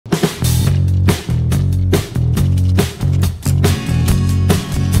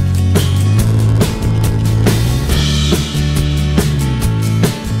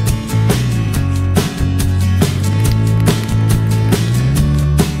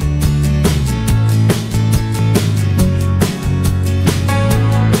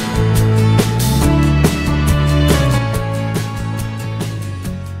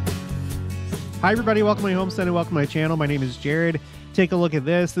Hi, everybody. Welcome to my homestead and welcome to my channel. My name is Jared. Take a look at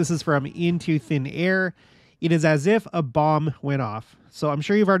this. This is from Into Thin Air. It is as if a bomb went off. So I'm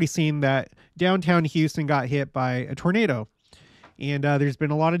sure you've already seen that downtown Houston got hit by a tornado. And there's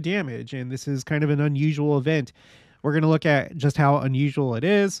been a lot of damage. And this is kind of an unusual event. We're going to look at just how unusual it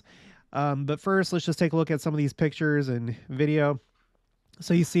is. But first, let's just take a look at some of these pictures and video.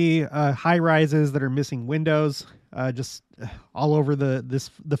 So you see high rises that are missing windows, just all over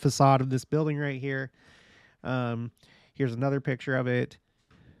the facade of this building right here. Here's another picture of it.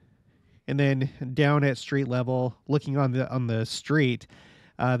 And then down at street level, looking on the street,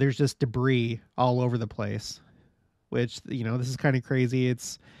 there's just debris all over the place, which, you know, this is kind of crazy.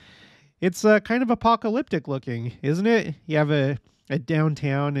 It's kind of apocalyptic looking, isn't it? You have a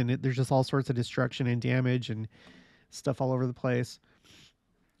downtown and there's just all sorts of destruction and damage and stuff all over the place.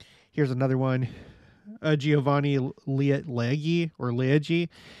 Here's another one. Giovanni Leggi.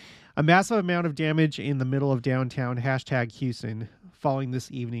 A massive amount of damage in the middle of downtown, #Houston, following this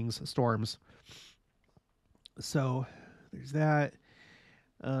evening's storms. So there's that.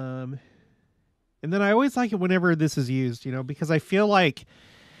 And then I always like it whenever this is used, you know, because I feel like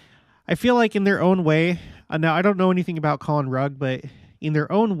in their own way, now I don't know anything about Colin Rugg, but in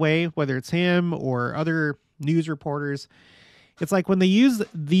their own way, whether it's him or other news reporters, it's like when they use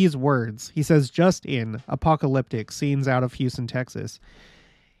these words, he says, just in apocalyptic scenes out of Houston, Texas.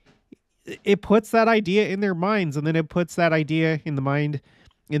 It puts that idea in their minds, and then it puts that idea in the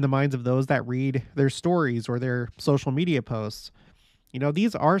minds of those that read their stories or their social media posts. You know,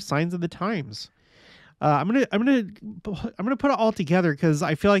 these are signs of the times. I'm gonna put it all together because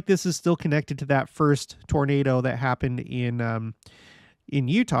I feel like this is still connected to that first tornado that happened in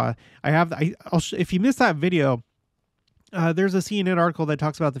Utah. If you missed that video, there's a CNN article that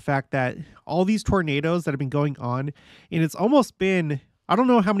talks about the fact that all these tornadoes that have been going on, and it's almost been, I don't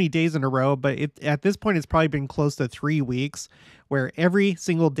know how many days in a row, but at this point, it's probably been close to 3 weeks where every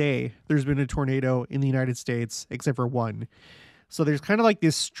single day there's been a tornado in the United States, except for one. So there's kind of like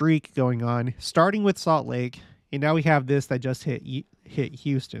this streak going on, starting with Salt Lake, and now we have this that just hit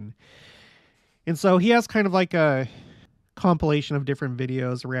Houston. And so he has kind of like a compilation of different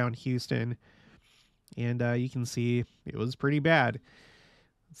videos around Houston. And you can see it was pretty bad.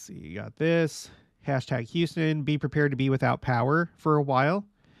 Let's see, you got this. #Houston, be prepared to be without power for a while.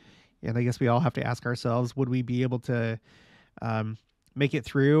 And I guess we all have to ask ourselves, would we be able to make it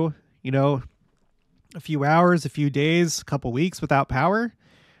through, you know, a few hours, a few days, a couple weeks without power?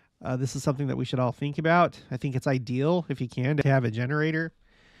 This is something that we should all think about. I think it's ideal, if you can, to have a generator.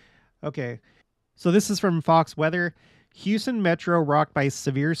 Okay, so this is from Fox Weather. Houston Metro rocked by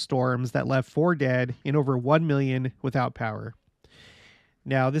severe storms that left 4 dead and over 1 million without power.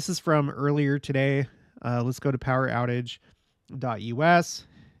 Now, this is from earlier today. Let's go to poweroutage.us.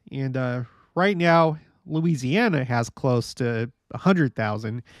 And right now, Louisiana has close to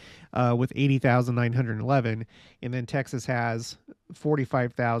 100,000 with 80,911. And then Texas has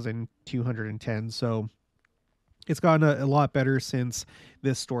 45,210. So it's gotten a lot better since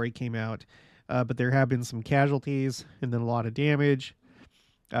this story came out. But there have been some casualties and then a lot of damage.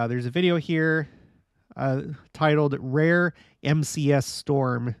 There's a video here titled Rare MCS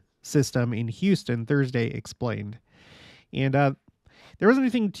Storm System in Houston, Thursday Explained. And there wasn't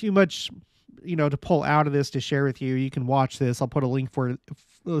anything too much, you know, to pull out of this to share with you. You can watch this. I'll put a link for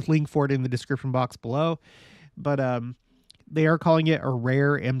it in the description box below. But they are calling it a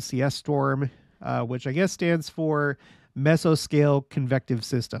rare MCS storm, which I guess stands for Mesoscale Convective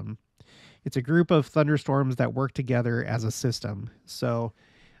System. It's a group of thunderstorms that work together as a system. So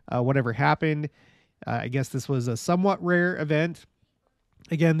whatever happened, I guess this was a somewhat rare event.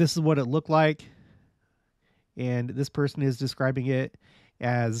 Again, this is what it looked like. And this person is describing it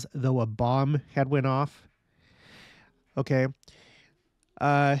as though a bomb had went off. Okay.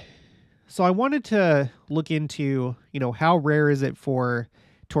 So I wanted to look into, you know, how rare is it for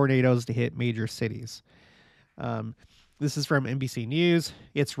tornadoes to hit major cities? This is from NBC News.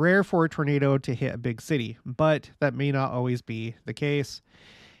 It's rare for a tornado to hit a big city, but that may not always be the case.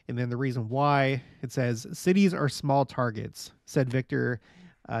 And then the reason why, it says, cities are small targets, said Victor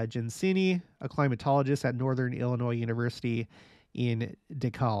Gensini, a climatologist at Northern Illinois University in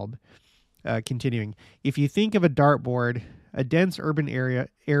DeKalb. Continuing, if you think of a dartboard, a dense urban area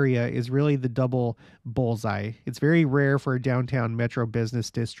is really the double bullseye. It's very rare for a downtown metro business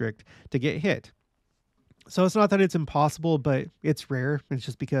district to get hit. So it's not that it's impossible, but it's rare. It's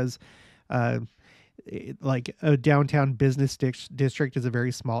just because like a downtown business district is a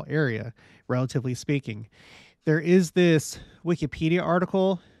very small area, relatively speaking. There is this Wikipedia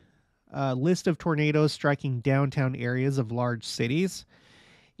article, list of tornadoes striking downtown areas of large cities.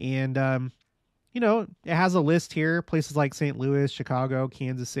 And it has a list here, places like St. Louis, Chicago,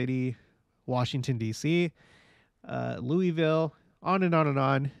 Kansas City, Washington, D.C., Louisville, on and on and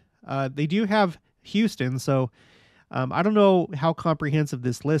on. They do have Houston, so I don't know how comprehensive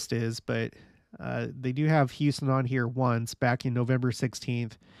this list is, but they do have Houston on here once back in November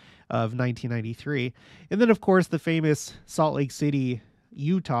 16th of 1993. And then, of course, the famous Salt Lake City,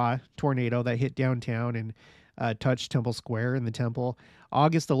 Utah tornado that hit downtown and touched Temple Square in the temple,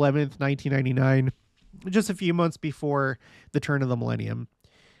 August 11th, 1999, just a few months before the turn of the millennium.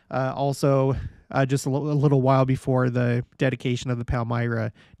 Also, just a little while before the dedication of the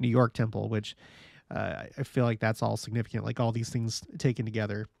Palmyra, New York temple, which I feel like that's all significant, like all these things taken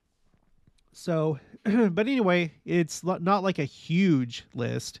together. So, but anyway, it's not like a huge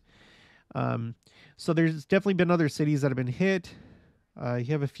list. So there's definitely been other cities that have been hit. You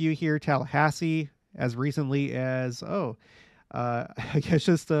have a few here, Tallahassee, as recently as, I guess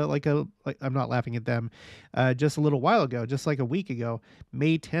just like I'm not laughing at them, just a little while ago, just like a week ago,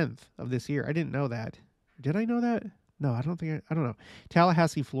 May 10th of this year. I didn't know that. Did I know that? No, I don't think I don't know.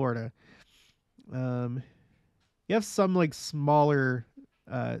 Tallahassee, Florida. You have some like smaller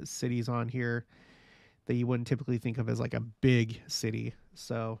cities on here that you wouldn't typically think of as like a big city.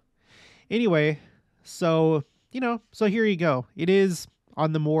 So anyway, so here you go. It is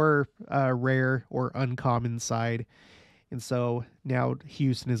on the more rare or uncommon side. And so now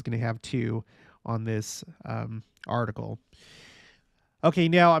Houston is going to have 2 on this article. Okay,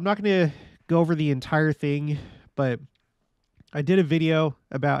 now I'm not going to go over the entire thing, but I did a video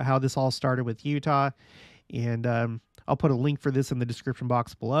about how this all started with Utah, and I'll put a link for this in the description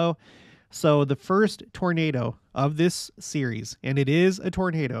box below. So the first tornado of this series, and it is a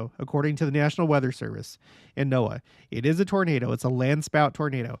tornado according to the National Weather Service and NOAA. It is a tornado. It's a landspout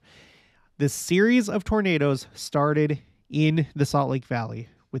tornado. This series of tornadoes started in the Salt Lake Valley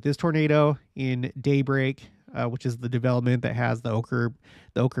with this tornado in Daybreak, which is the development that has the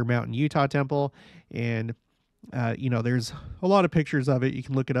Ochre Mountain Utah Temple. And, there's a lot of pictures of it. You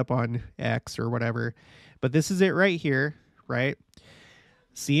can look it up on X or whatever. But this is it right here, right?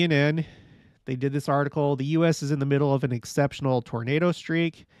 CNN, they did this article. The U.S. is in the middle of an exceptional tornado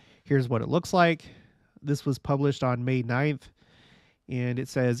streak. Here's what it looks like. This was published on May 9th. And it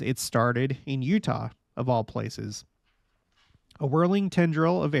says it started in Utah, of all places. A whirling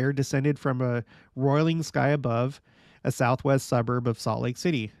tendril of air descended from a roiling sky above a southwest suburb of Salt Lake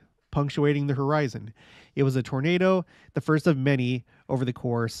City, punctuating the horizon. It was a tornado, the first of many over the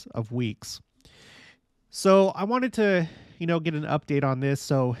course of weeks. So I wanted to, get an update on this.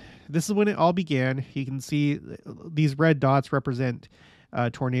 So this is when it all began. You can see these red dots represent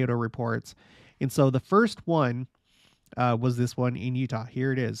tornado reports. And so the first one was this one in Utah.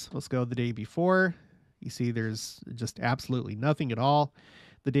 Here it is. Let's go the day before. You see there's just absolutely nothing at all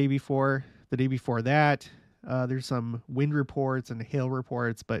the day before. The day before that, there's some wind reports and hail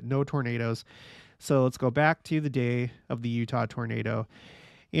reports, but no tornadoes. So let's go back to the day of the Utah tornado.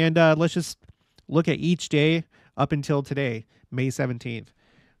 And let's just look at each day up until today, May 17th.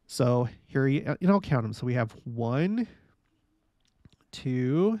 So here, I'll count them. So we have 1,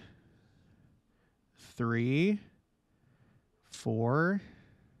 2, 3, 4,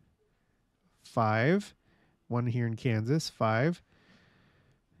 5, 1 here in Kansas, 5,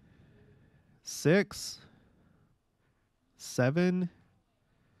 6, 7,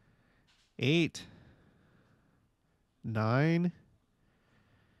 8, 9,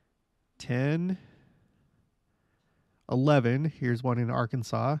 10, 11. Here's one in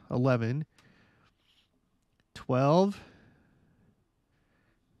Arkansas, 11, 12,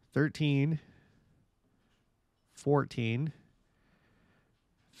 13, 14,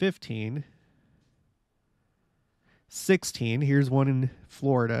 15, 16. Here's one in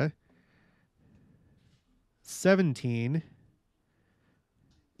Florida. 17,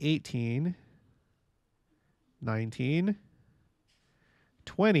 18, 19,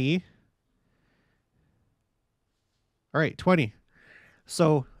 20. All right, 20.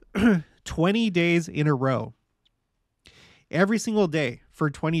 So 20 days in a row. Every single day for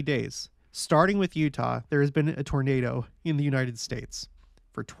 20 days, starting with Utah, there has been a tornado in the United States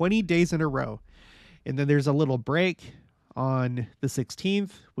for 20 days in a row. And then there's a little break on the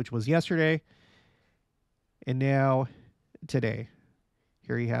 16th, which was yesterday. And now today,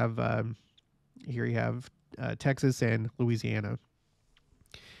 here you have Texas and Louisiana.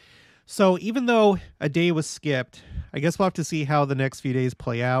 So even though a day was skipped, I guess we'll have to see how the next few days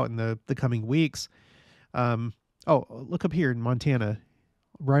play out in the coming weeks. Oh, look up here in Montana,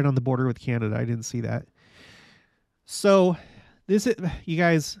 right on the border with Canada. I didn't see that. So this is, you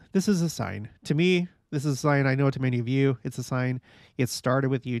guys, this is a sign. To me, this is a sign. I know to many of you, it's a sign. It started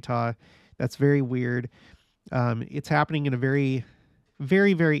with Utah. That's very weird. It's happening in a very,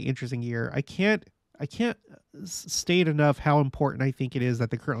 very, very interesting year. I can't state enough how important I think it is that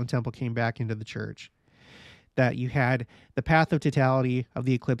the Kirtland Temple came back into the church. That you had the path of totality of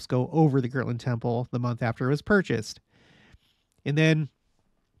the eclipse go over the Kirtland Temple the month after it was purchased. And then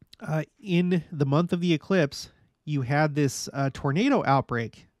in the month of the eclipse, you had this tornado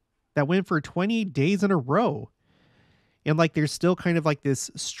outbreak that went for 20 days in a row. And like there's still kind of like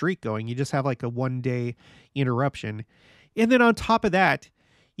this streak going. You just have like a 1 day interruption. And then on top of that,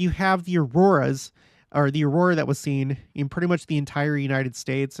 you have the auroras, or the aurora that was seen in pretty much the entire United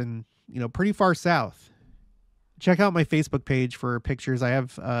States and, you know, pretty far south. Check out my Facebook page for pictures. I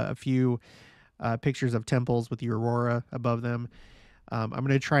have a few pictures of temples with the aurora above them. I'm going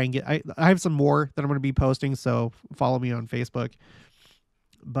to try and I have some more that I'm going to be posting, so follow me on Facebook.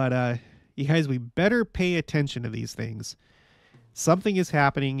 But you guys, we better pay attention to these things. Something is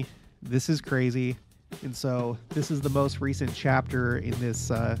happening. This is crazy. And so this is the most recent chapter in this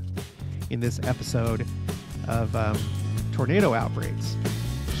episode of tornado outbreaks.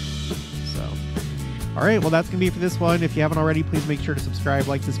 So, all right, well, that's going to be it for this one. If you haven't already, please make sure to subscribe,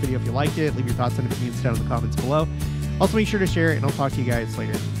 like this video if you liked it, leave your thoughts and opinions down in the comments below. Also, make sure to share it, and I'll talk to you guys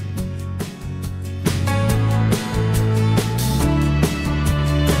later.